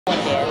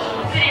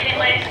Good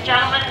evening, ladies and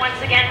gentlemen. Once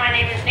again, my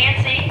name is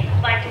Nancy.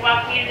 I'd like to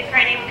welcome you to the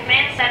Cranium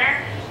Command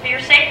Center. For your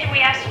safety, we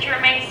ask that you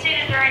remain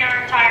seated during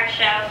our entire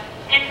show.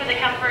 And for the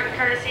comfort and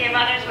courtesy of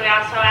others, we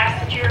also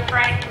ask that you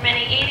refrain from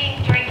any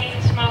eating, drinking,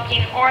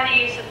 smoking, or the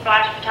use of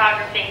flash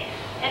photography.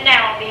 And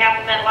now, on behalf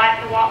of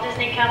MetLife, the Walt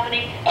Disney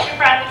Company, we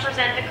proudly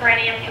present the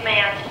Cranium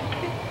Command.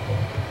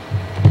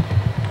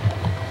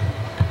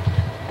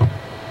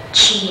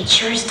 Gee, it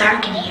sure is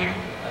dark in here.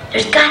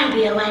 There's gotta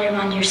be a light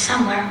around here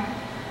somewhere.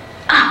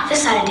 Oh,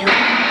 this ought to do it.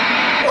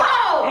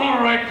 Whoa!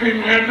 All right,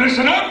 Pinhead,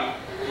 listen up.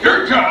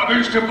 Your job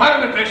is to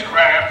pilot this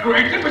craft through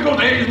a typical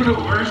day's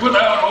maneuvers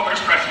without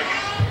overstressing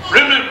it.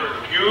 Remember,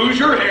 use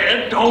your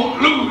head, don't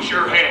lose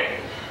your head.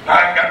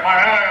 I've got my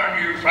eye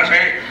on you,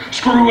 Fuzzy.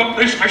 Screw up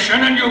this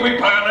mission and you'll be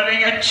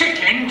piloting a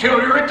chicken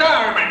till your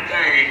retirement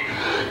day.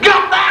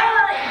 Got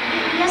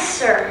that? Yes,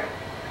 sir.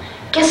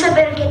 Guess I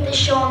better get this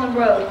show on the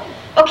road.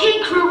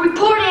 Okay, crew,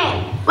 report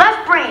in.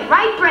 Left brain,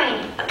 right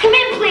brain. Come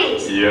in,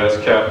 please. Yes,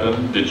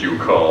 Captain. Did you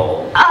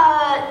call?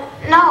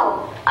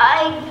 No.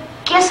 I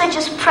guess I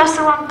just pressed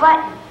the wrong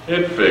button.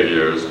 It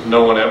figures.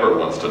 No one ever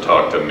wants to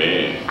talk to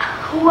me.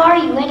 Who are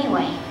you,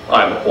 anyway?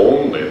 I'm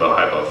only the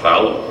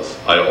hypothalamus.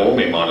 I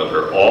only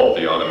monitor all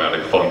the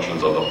automatic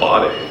functions of the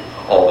body.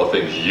 All the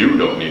things you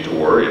don't need to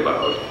worry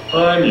about.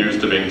 I'm used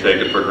to being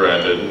taken for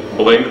granted.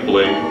 Blink,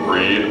 blink,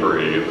 breathe,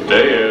 breathe.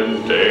 Day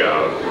in, day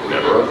out.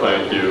 Never a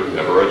thank you,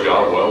 never a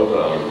job well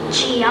done.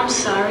 Gee, I'm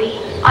sorry.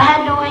 I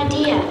had no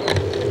idea.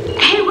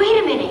 Hey, wait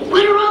a minute.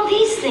 What are all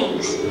these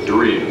things?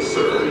 Dreams,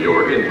 sir.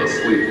 You're in the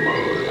sleep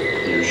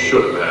mode. You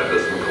should have had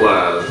this in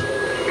class.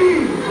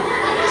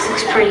 This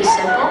looks pretty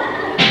simple.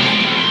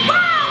 Whoa,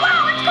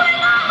 what's going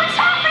on? What's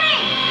happening?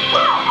 Whoa,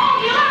 oh,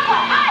 the alarm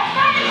clock. Alright,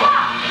 start the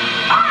clock.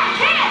 Alright,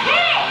 hit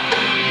it.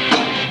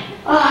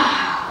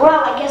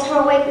 Well, I guess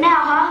we're awake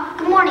now, huh?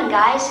 Good morning,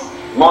 guys.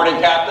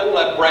 Morning, Captain.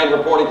 Left brain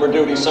reporting for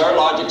duty, sir.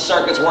 Logic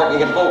circuits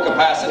working at full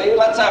capacity.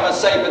 Let's have a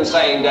safe and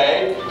sane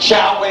day,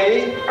 shall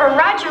we?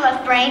 Roger,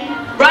 left brain.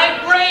 Right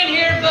brain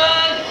here,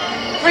 bud.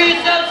 Free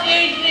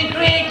association and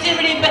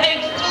creativity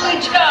banks to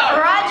each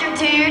other. Roger,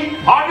 dude.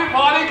 Party,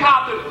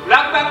 Captain.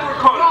 Left back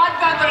record. Right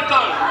back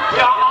record.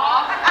 Yeah.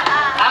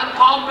 I'm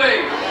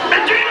pumping.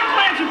 Adrenal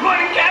glands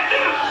reporting,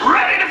 Captain.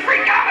 Ready to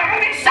freak out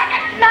any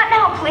second. Not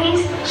now,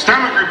 please.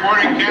 Stomach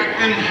reporting,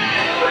 Captain.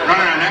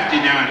 Running on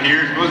empty down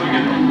here. Supposed to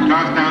get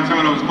tossed down some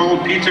of those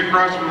cold pizza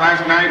crusts from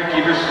last night.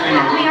 Keep us,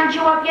 We aren't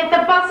you up yet?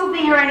 The bus will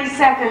be here any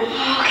second.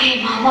 Okay,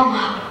 Mom.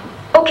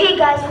 Okay,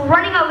 guys, we're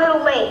running a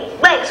little late.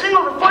 Legs, swing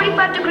over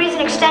 45 degrees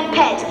and extend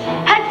peds.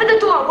 Head for the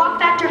door, walk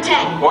factor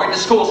 10. Going to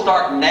school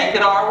starting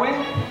naked, are we?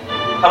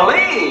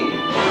 Leave.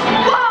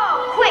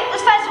 Whoa, quick,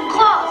 let's find some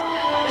clothes.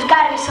 There's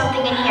gotta be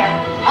something in here.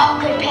 Oh,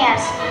 good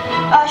pants.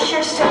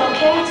 Shirt's still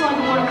okay, it's only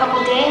been worn a couple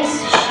days.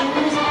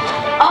 Shoes.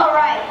 All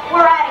right,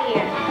 we're out of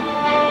here.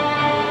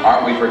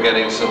 Aren't we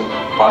forgetting some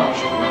bunches?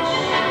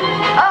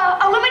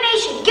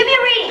 Illumination, give me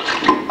a reading.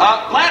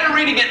 Ladder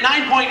reading at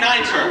 9.9,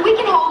 sir. We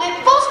can hold it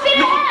full speed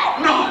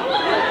ahead. No.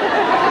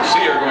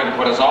 See, you're going to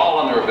put us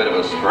all under a bit of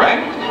a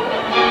strain.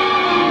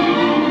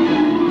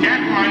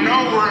 Captain, I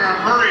know we're in a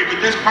hurry, but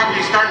this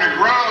puppy's starting to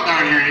growl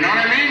down here, you know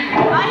what I mean?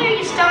 I hear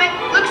you, stomach.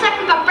 Looks like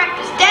we've got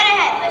breakfast dead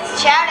ahead.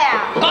 Let's chow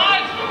down.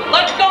 Guys,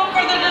 let's go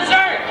for the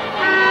dessert.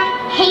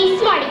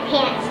 Hey, Smarty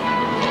Pants.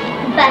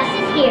 The bus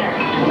is here.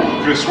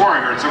 I could have swore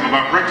I heard something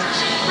about breakfast.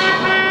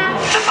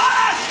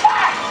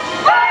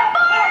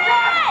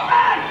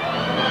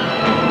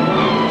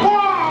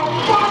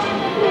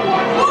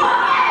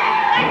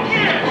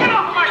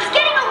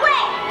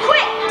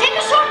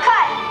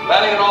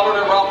 Planning an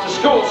alternate route to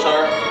school,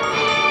 sir.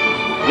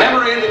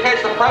 Memory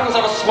indicates the presence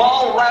of a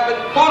small rabid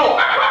poodle.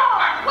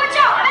 Watch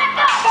out! Back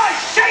up!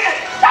 Take it!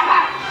 Stop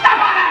it!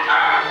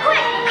 Quick,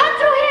 cut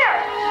through here!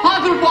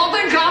 How's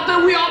reporting,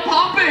 Captain? We are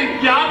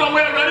pumping. Yeah, but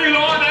we're running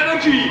low on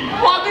energy.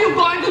 What are you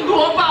going to do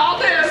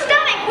about it?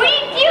 Stomach, we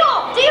need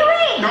fuel! Do you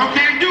read? No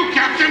can do,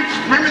 Captain.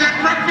 Remember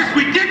that breakfast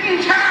we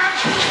didn't have?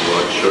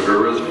 Blood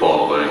sugar is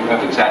falling.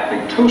 That's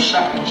exactly 2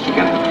 seconds to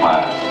get to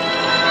class.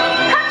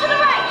 Cut to the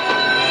right!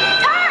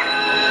 Turn!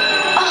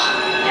 Oh,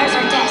 there's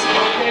our desk.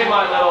 Okay,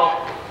 my little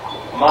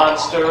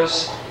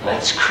monsters,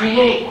 let's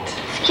create.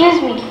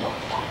 Excuse me.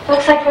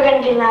 Looks like we're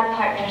going to be lab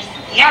partners.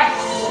 Yes.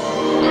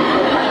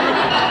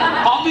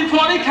 I'll be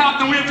funny,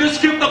 Captain. We have just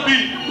skipped a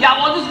beat. Yeah,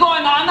 what is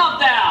going on up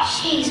there?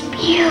 She's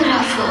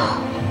beautiful.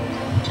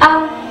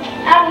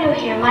 I'm new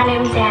here. My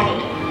name's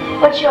Annie.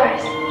 What's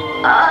yours?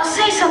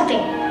 Say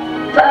something.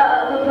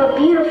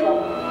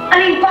 Beautiful. I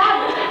mean,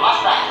 Bobby.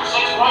 Lost track for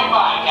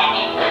 6.5,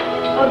 Captain.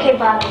 Okay,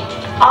 Bobby.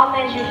 I'll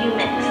measure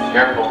humans.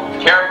 Careful.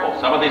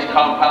 Some of these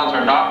compounds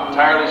are not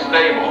entirely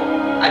stable.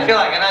 I feel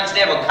like an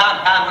unstable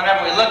compound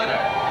whenever we look at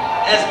her.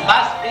 This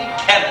must be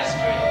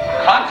chemistry.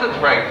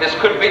 Concentrate. This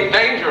could be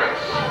dangerous.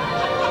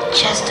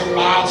 Just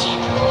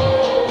imagine.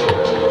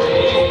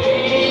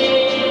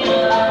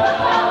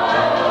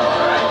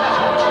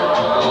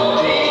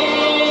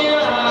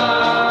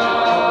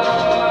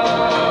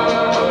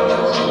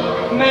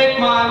 Make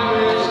my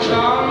wish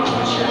come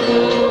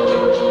true.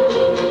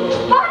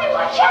 Bobby,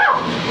 watch out!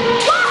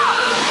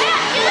 Whoa!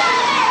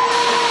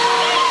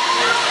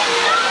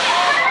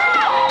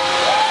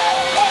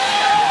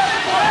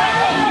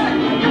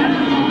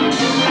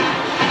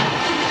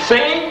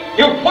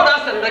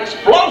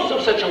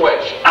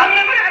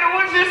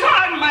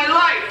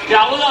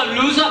 what a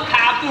loser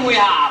captain we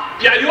have.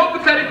 Yeah, you're a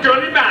pathetic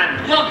girly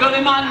man. You're a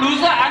girly man,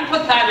 loser and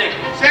pathetic.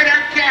 Say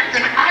there,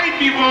 Captain, I'd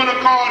be willing to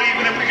call it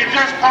even if we could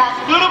just toss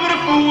a little bit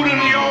of food in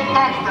the old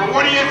dumpster.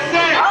 What do you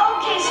say?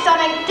 Okay,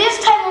 Stomach, this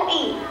time we'll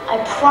eat.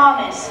 I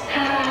promise.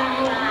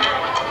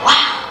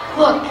 Wow,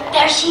 look,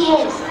 there she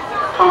is.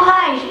 Oh,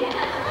 hi.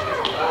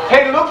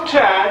 Hey, look,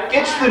 Tad,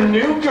 it's the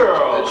new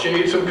girl. She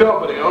needs some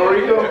company. Over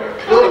you go.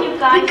 Come on, you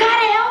guys. We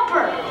gotta help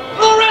her.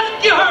 We'll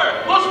rescue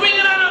her. We'll swing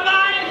it on a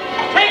vine.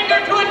 Take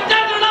her to a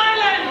desert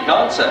island.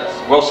 Nonsense.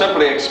 We'll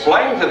simply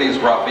explain to these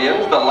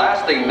ruffians the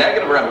lasting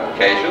negative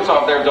ramifications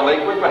of their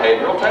delinquent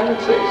behavioral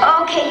tendencies.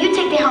 Okay, you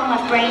take the helm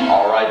off, Brain.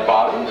 All right,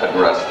 Bobby,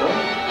 address them.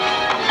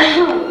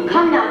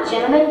 Come now,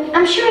 gentlemen.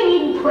 I'm sure I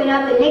needn't point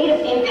out the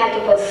negative impact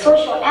of both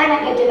social and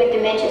academic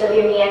dimensions of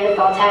your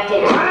Neanderthal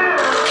tactics.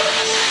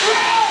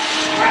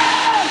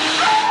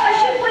 I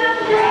should point out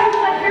that this is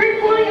my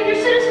very poorly on your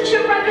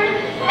citizenship record,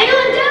 and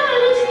you'll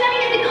undoubtedly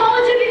studying at the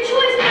college of your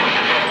choice.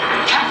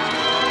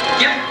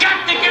 You've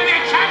got to give me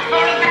a chance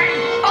for a thing.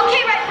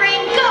 Okay, right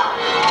brain, go!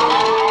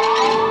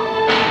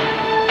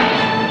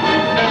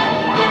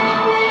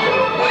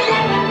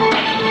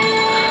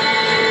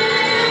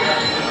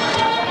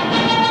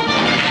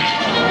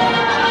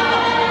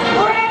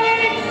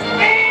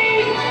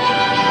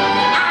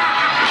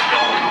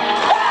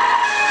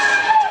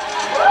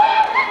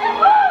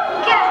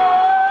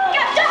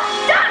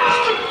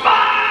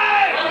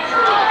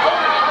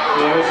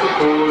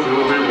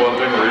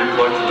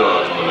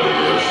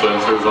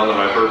 Sensors on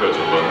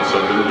hypervigilance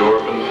and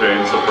endorphin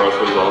pain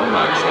suppressors on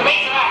maximum.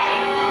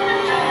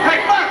 Hey,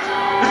 Buzz!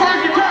 As long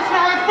as you toss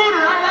all that food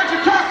around, why don't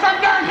you toss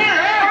some down here,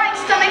 eh? All right,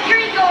 Stomach, here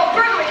you go. A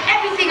burger with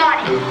everything on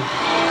it.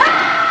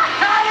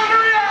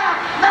 Hallelujah!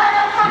 Now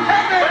that's some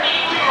heaven!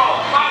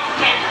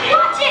 Watch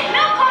it!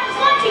 Milk carton's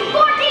launching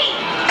 14!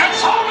 It's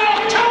whole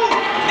milk too.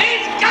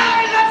 These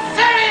guys are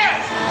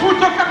serious. Who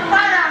took the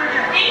fire out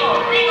of here?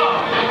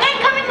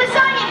 Incoming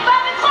lasagna at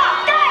 5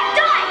 o'clock!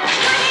 Die!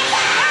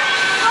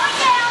 Going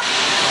down!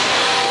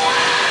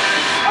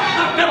 What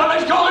the devil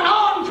is going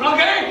on,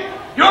 Flunky?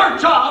 Your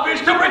job is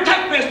to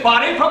protect this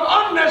body from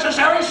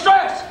unnecessary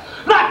stress,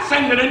 not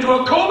send it into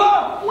a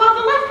coma. Well,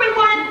 the left brain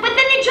wanted, but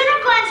then the adrenal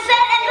gland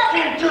said, and the...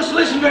 Can't just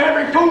listen to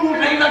every fool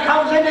thing that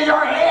comes into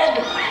your head.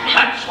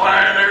 That's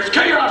why there's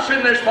chaos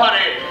in this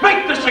body.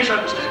 Make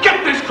decisions.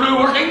 Get this crew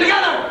working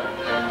together.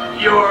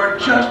 You're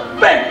just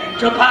begging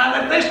to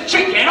pilot this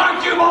chicken,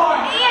 aren't you, boy?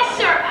 Yes,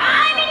 sir.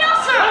 I mean, no,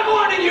 sir. I'm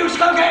warning you,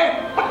 Skunky.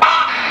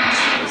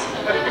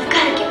 I've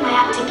got to get my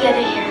act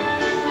together here.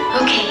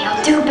 Okay, I'll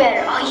do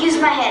better. I'll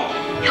use my head.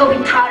 He'll be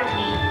proud of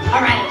me.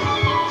 All right.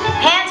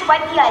 Hands,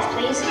 wipe the eyes,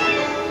 please.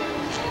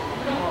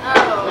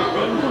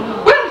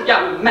 Well,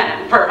 young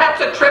man, perhaps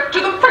a trip to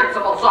the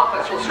principal's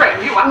office will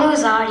straighten you out.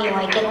 Lose audio,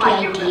 I get the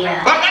idea.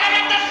 We're gonna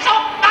get the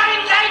soap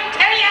mines, I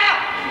tell ya.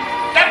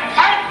 The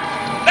punk,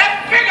 the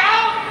big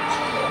out,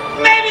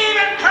 maybe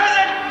even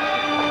prison.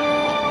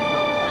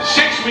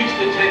 6 weeks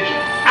detention.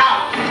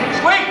 Out.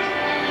 6 weeks.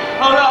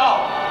 Oh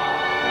no.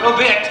 It'll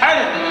be a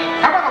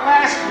tournament. How about a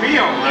last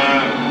meal?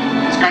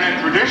 It's kind of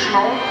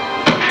traditional.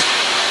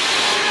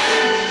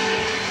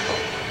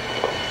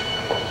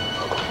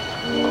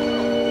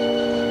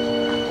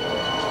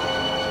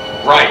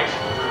 Right.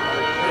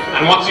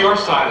 And what's your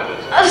side of it?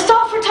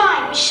 Stall for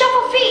time.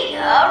 Shuffle feet.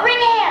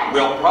 Ring hands.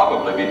 We'll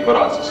probably be put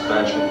on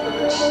suspension for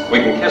this. We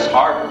can kiss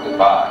Harvard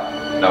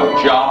goodbye. No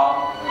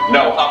job,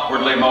 no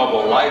upwardly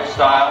mobile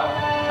lifestyle.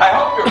 I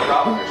hope you're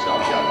proud of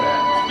yourself, young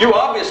man. You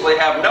obviously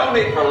have no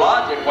need for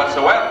logic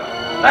whatsoever.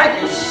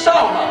 Thank you so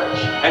much,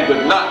 and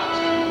good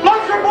night.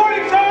 Lunch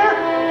reporting, sir!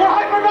 We're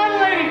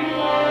hyperventilating!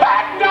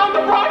 Back down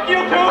the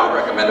bronchial I tube!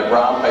 recommend a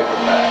brown paper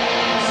bag.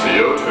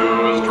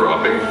 CO2 is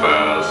dropping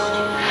fast.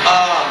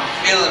 Oh, I'm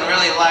feeling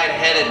really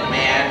lightheaded,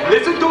 man.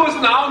 Listen to us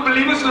now and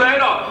believe us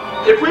later.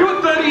 If we were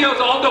 30 years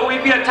older,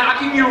 we'd be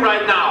attacking you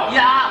right now.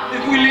 Yeah,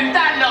 if we live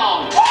that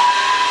long.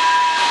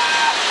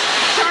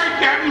 Sorry,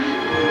 Captain.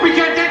 We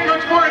can't take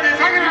much more of this.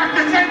 I'm gonna have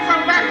to send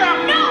some back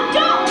up. No,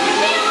 don't!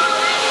 They'll all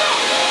like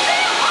this!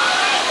 They'll all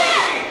like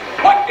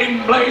this! What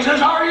in blazes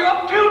are you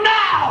up to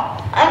now?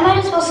 I might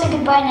as well say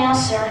goodbye now,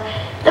 sir.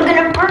 They're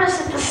gonna burn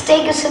us at the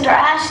stake and send our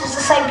ashes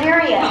to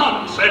Siberia.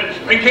 Nonsense,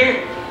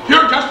 Pinky.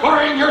 You're just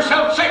worrying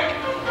yourself sick.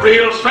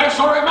 Real stress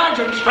or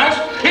imagined stress,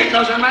 it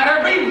doesn't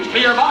matter beans to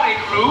your body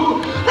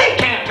crew. They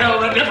can't tell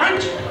the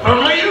difference.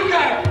 Only you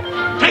can.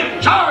 Take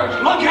charge,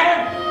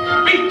 lunkhead.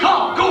 Be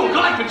calm, cool,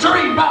 collected,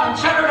 serene,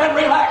 balanced, centered, and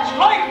relaxed,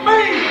 like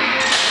me.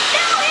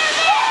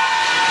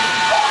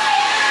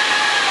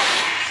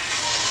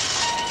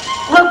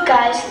 Look,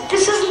 guys,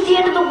 this isn't the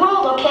end of the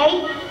world,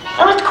 okay?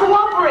 Now let's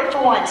cooperate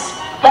for once.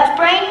 Left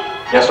brain,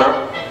 Yes, sir.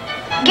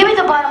 give me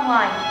the bottom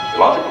line.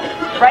 Logical.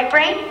 Right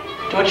brain,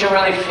 Do what you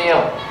really feel.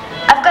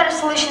 I've got a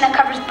solution that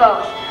covers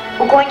both.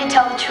 We're going to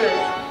tell the truth.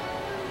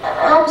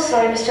 I'm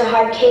sorry, Mr.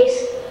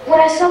 Hardcase. When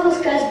I saw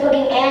those guys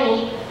bugging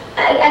Annie,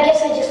 I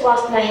guess I just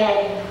lost my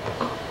head.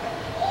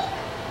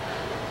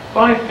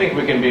 I think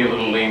we can be a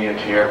little lenient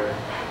here.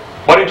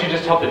 Why don't you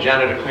just help the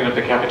janitor clean up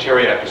the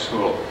cafeteria after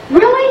school?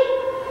 Really?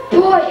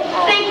 Boy,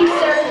 thank you,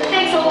 sir.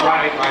 Thanks a lot.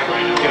 Right.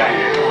 Get out of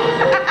here.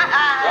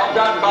 Well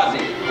done,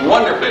 Buzzy.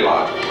 Wonderfully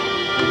logical.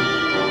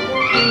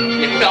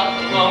 You felt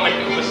the moment.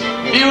 It was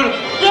beautiful.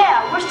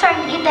 Yeah, we're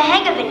starting to get the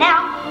hang of it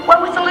now. Well,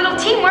 with a little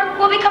teamwork,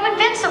 we'll become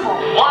invincible.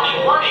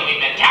 Warning, warning.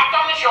 You've been tapped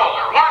on the shoulder.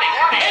 Warning,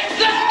 warning. It's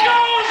the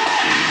ghost!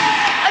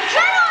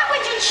 Adrenaline,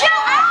 would you chill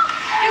out?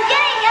 You're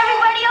getting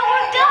everybody all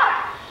worked up.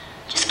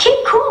 Just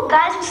keep cool,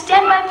 guys, and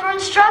stand by for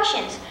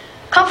instructions.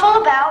 Come full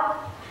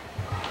about.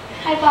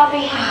 Hi,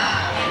 Bobby.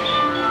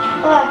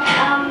 Look,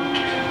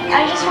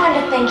 I just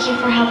wanted to thank you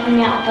for helping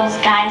me out with those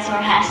guys who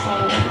were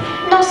hassling me.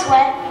 No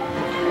sweat.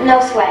 No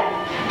sweat.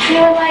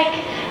 You were, like,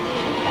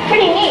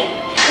 pretty neat.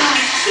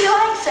 She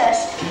likes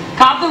us.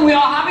 Captain, we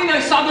are having a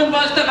sudden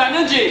burst of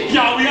energy.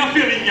 Yeah, we are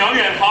feeling young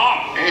and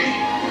hot. Hey,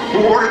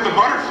 who ordered the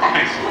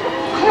butterflies?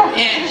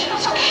 Yeah,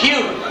 she's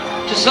cute.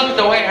 Just look at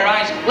the way her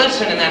eyes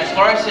glisten in that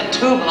fluorescent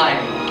tube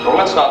lighting. Well,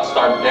 let's not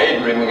start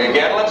daydreaming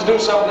again. Let's do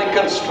something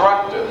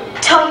constructive.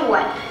 Tell you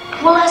what,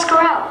 we'll ask her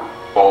out.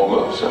 Bold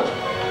move, sir.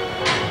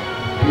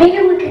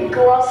 Maybe we could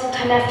go out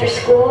sometime after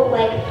school,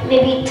 like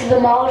maybe to the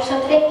mall or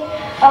something.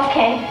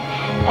 Okay,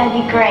 that'd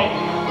be great.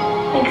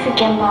 Thanks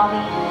again,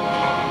 Bobby.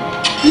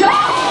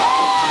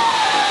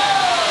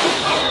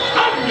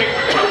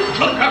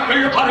 Look after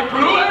your body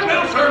crew and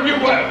they'll serve you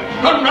well.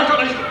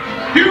 Congratulations.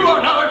 You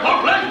are now a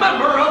full-fledged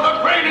member of the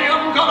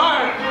Cranium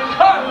Command.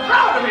 I'm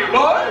proud of you,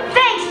 boy.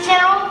 Thanks,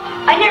 General.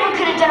 I never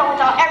could have done it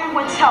without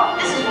everyone's help.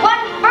 This is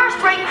one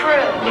first-rate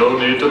crew. No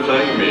need to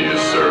thank me,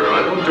 sir.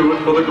 I don't do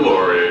it for the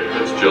glory.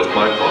 It's just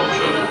my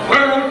function.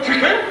 Well,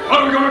 Chicken,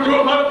 what are we going to do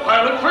about a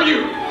pilot for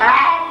you?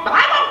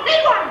 I won't be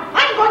one.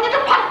 I'm going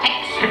into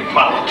politics.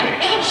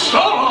 Politics. So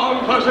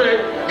long,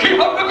 Fuzzy. Keep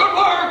up the good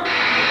work.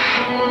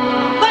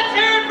 Let's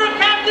hear it for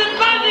Captain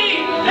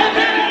Buzzy!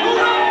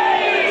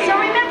 So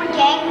remember,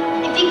 gang,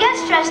 if you get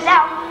stressed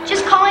out,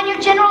 just call in your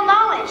general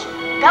knowledge.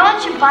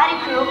 Balance your body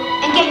crew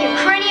and get your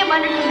cranium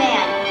under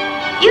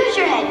command. Use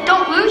your head,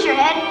 don't lose your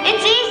head.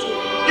 It's easy.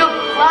 You'll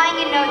be flying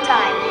in no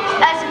time.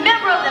 As a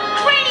member of the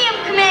Cranium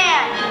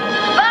Command.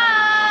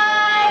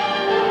 Bye!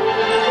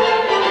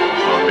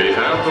 On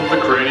behalf of the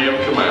Cranium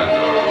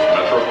Commandos,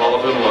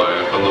 Metropolitan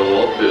Life, and the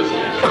Walt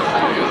Disney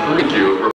Company, thank you for